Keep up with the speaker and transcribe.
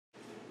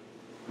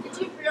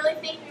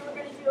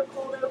you a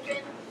cold open?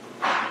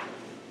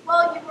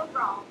 Well, you were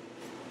wrong.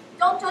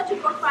 Don't judge a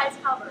book by its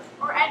cover,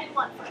 or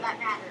anyone for that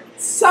matter.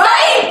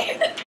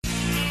 Psych!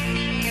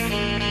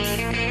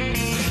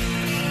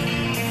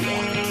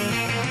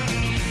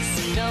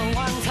 No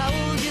one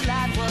told you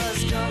life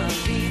was gonna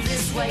be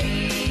this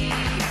way.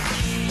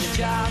 Your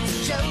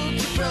job's a joke,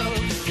 you broke,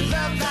 your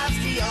love life's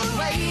the old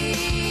way.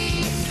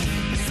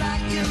 It's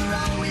like you're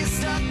always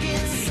stuck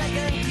in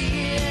second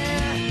gear.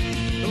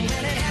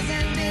 When it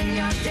hasn't been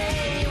your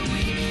day, a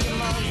week, a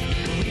month,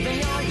 or even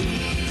your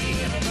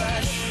year.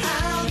 But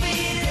I'll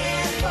be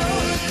there for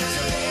you,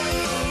 so there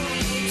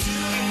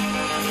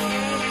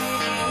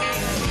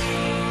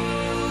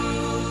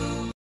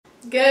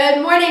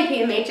Good morning,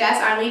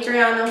 PMHS. I'm Lee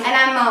Triano. And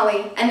I'm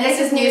Molly. And this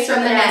is News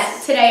from the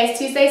Nest. Today is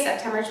Tuesday,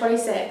 September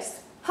 26th.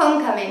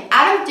 Homecoming.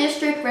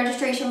 Out-of-district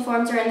registration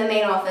forms are in the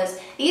main office.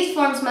 These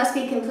forms must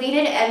be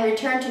completed and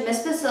returned to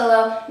Ms.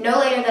 Basillo no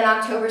later than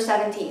October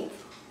 17th.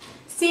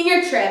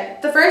 Senior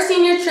trip. The first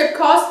senior trip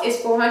cost is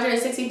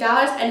 $460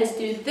 and is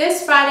due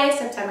this Friday,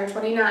 September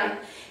 29th.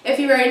 If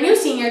you are a new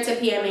senior to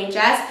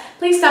PMHS,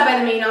 please stop by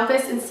the main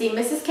office and see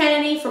Mrs.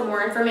 Kennedy for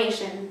more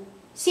information.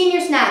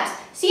 Senior snaps.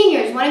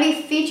 Seniors want to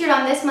be featured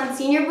on this month's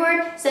senior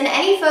board? Send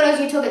any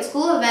photos you took at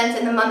school events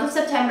in the month of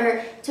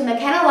September to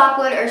McKenna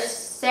Lockwood or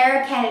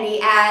Sarah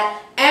Kennedy at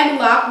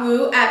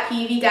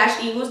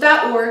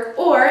mlockwood@pv-eagles.org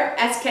or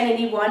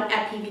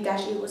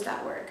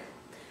skennedy1@pv-eagles.org.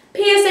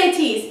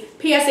 PSATs.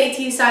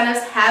 PSAT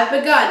sign-ups have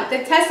begun. The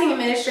testing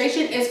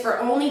administration is for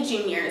only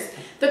juniors.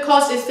 The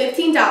cost is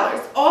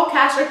 $15. All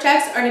cash or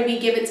checks are to be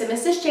given to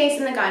Mrs. Chase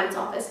in the guidance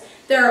office.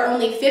 There are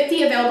only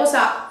 50 available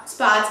spots.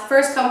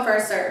 First come,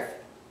 first serve.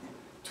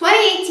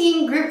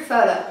 2018 group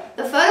photo.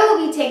 The photo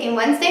will be taken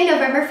Wednesday,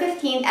 November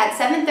 15th at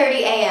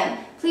 7:30 a.m.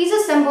 Please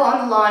assemble on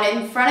the lawn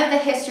in front of the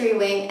History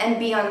Wing and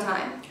be on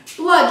time.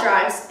 Blood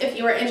drives. If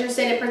you are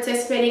interested in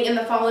participating in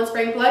the fall and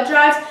spring blood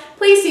drives,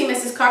 please see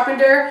Mrs.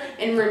 Carpenter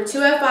in room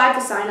 205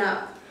 to sign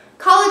up.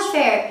 College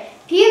Fair.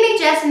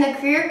 PMHS and the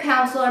Career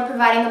Council are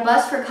providing a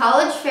bus for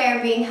College Fair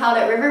being held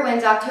at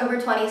Riverwinds October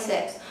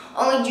 26th.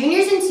 Only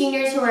juniors and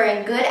seniors who are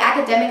in good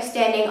academic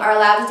standing are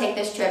allowed to take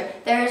this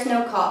trip. There is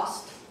no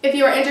cost. If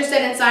you are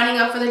interested in signing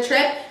up for the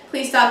trip,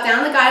 please stop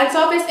down the guidance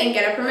office and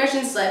get a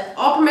permission slip.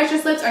 All permission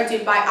slips are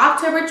due by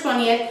October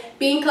 20th,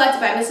 being collected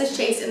by Mrs.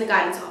 Chase in the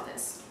guidance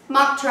office.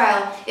 Mock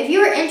trial. If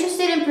you are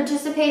interested in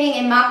participating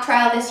in mock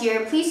trial this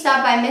year, please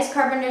stop by Miss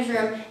Carpenter's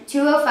room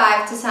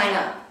 205 to sign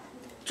up.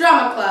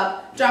 Drama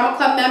Club. Drama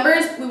Club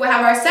members, we will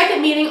have our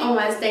second meeting on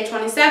Wednesday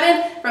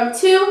 27th from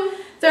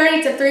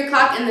 2:30 to 3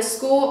 o'clock in the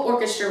school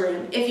orchestra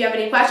room. If you have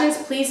any questions,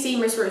 please see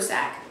Ms.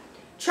 Rusak.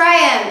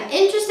 Tri-M.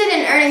 Interested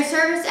in earning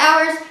service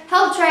hours?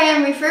 Help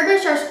Tri-M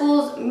refurbish our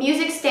school's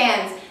music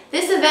stands.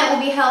 This event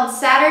will be held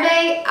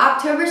Saturday,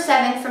 October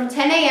 7th from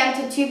 10 a.m.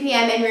 to 2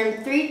 p.m. in room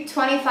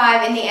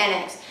 325 in the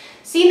annex.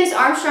 See Ms.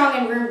 Armstrong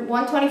in room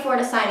 124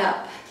 to sign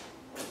up.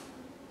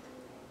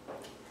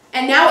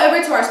 And now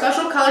over to our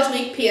special College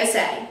Week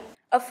PSA.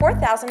 Of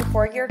 4,000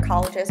 four-year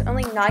colleges,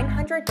 only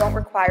 900 don't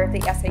require the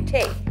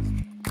SAT.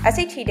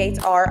 SAT dates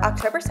are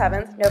October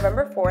 7th,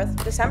 November 4th,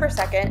 December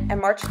 2nd,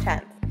 and March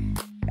 10th.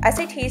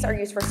 SATs are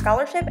used for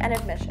scholarship and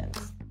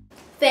admissions.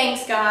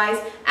 Thanks, guys.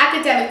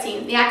 Academic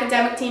team. The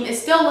academic team is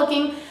still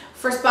looking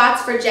for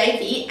spots for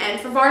JV and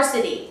for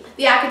varsity.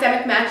 The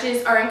academic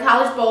matches are in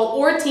College Bowl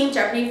or Team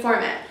Jeopardy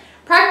format.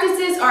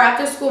 Practices are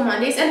after school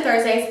Mondays and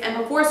Thursdays and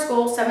before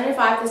school 7 to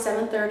 5 to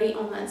 7:30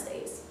 on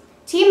Wednesdays.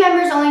 Team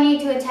members only need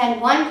to attend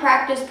one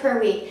practice per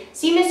week.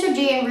 See Mr.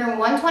 G in room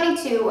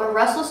 122 or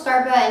Russell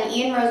Starpa and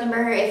Ian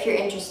Rosenberger if you're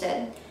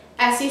interested.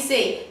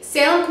 SEC.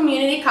 Salem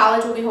Community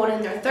College will be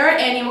holding their 3rd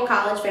annual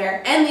College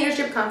Fair and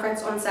Leadership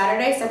Conference on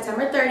Saturday,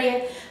 September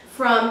 30th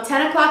from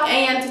 10 o'clock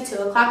a.m. to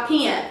 2 o'clock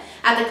p.m.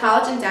 at the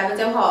college in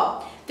Davidoff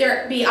Hall.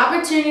 There will be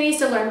opportunities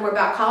to learn more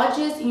about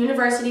colleges,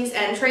 universities,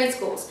 and trade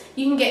schools.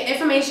 You can get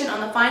information on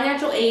the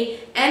financial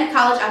aid and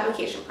college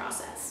application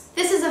process.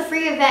 This is a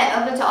free event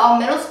open to all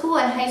middle school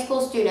and high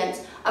school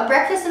students. A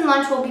breakfast and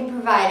lunch will be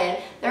provided.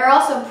 There are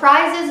also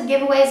prizes,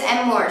 giveaways,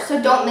 and more, so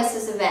don't miss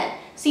this event.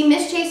 See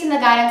Ms. Chase in the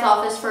guidance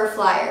office for a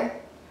flyer.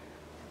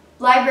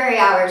 Library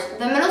hours.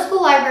 The middle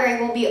school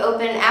library will be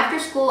open after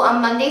school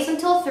on Mondays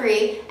until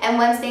 3 and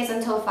Wednesdays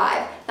until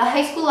 5. The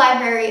high school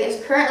library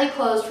is currently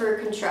closed for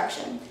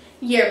construction.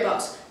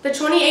 Yearbooks. The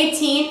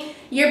 2018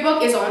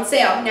 yearbook is on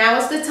sale. Now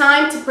is the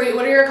time to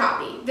pre-order your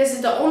copy. This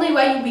is the only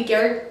way you'll be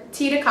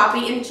guaranteed a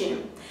copy in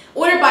June.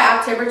 Order by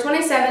October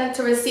 27th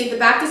to receive the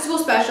back-to-school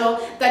special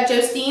that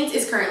Joe Steens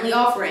is currently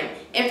offering.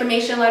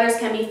 Information letters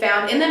can be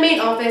found in the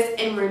main office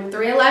in room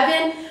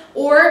 311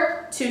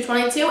 or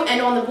 222 and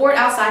on the board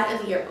outside of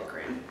the yearbook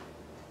room.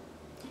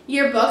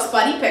 Yearbooks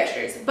Buddy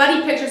Pictures.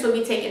 Buddy Pictures will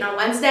be taken on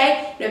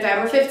Wednesday,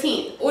 November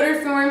 15th. Order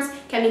forms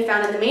can be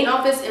found in the main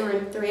office in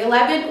room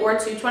 311 or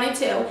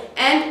 222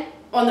 and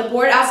on the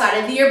board outside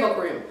of the yearbook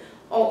room.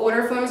 All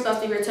order forms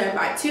must be returned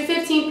by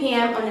 2:15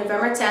 p.m. on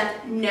November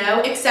 10th,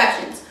 no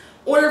exceptions.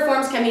 Order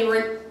forms can be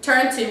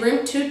returned to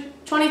room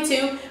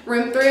 222,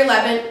 room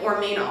 311, or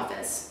main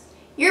office.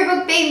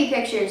 Yearbook baby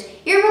pictures.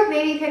 Yearbook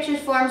baby pictures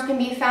forms can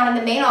be found in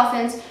the main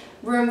office,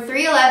 room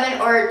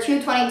 311 or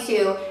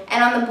 222,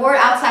 and on the board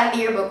outside of the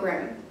yearbook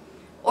room.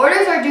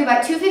 Orders are due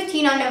by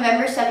 2:15 on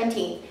November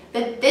 17th.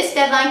 This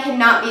deadline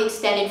cannot be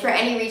extended for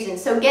any reason,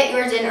 so get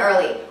yours in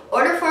early.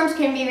 Order forms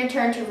can be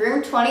returned to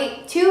room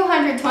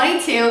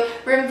 222,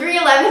 room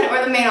 311,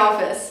 or the main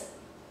office.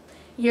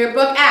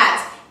 Yearbook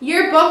ads.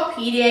 Yearbook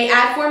PDA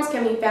ad forms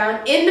can be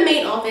found in the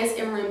main office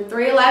in room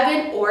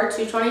 311 or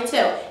 222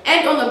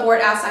 and on the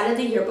board outside of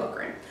the yearbook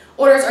room.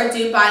 Orders are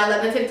due by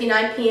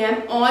 11:59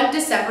 p.m. on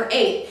December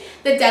 8th.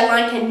 The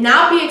deadline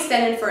cannot be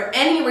extended for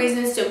any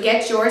reason, so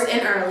get yours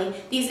in early.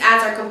 These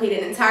ads are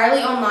completed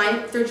entirely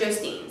online through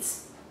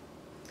Jostine's.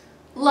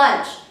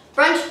 Lunch.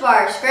 Brunch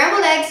bar,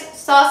 scrambled eggs,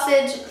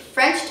 sausage,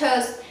 French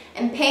toast,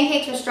 and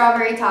pancakes with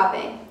strawberry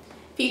topping.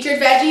 Featured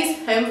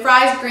veggies, home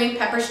fries, green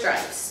pepper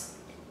stripes.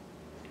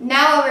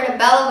 Now over to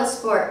Bella with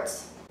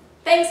sports.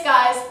 Thanks,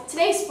 guys.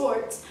 Today's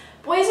sports.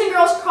 Boys and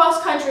girls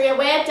cross country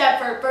away at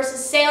Deptford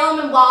versus Salem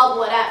and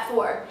Wildwood at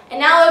 4. And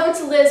now over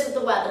to Liz with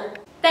the weather.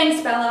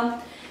 Thanks,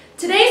 Bella.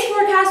 Today's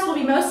forecast will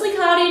be mostly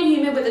cloudy and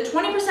humid with a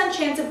 20%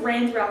 chance of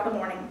rain throughout the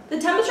morning. The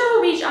temperature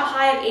will reach a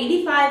high of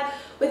 85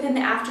 within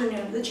the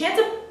afternoon. The chance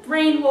of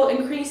rain will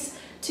increase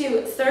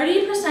to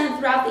 30%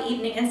 throughout the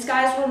evening and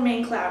skies will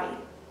remain cloudy.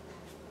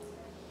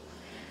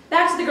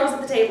 Back to the girls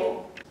at the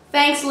table.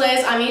 Thanks,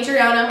 Liz. I'm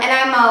Adriana. And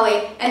I'm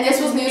Molly. And this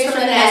was News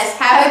from the Nest.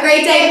 Have a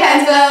great day,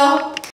 Pennsville!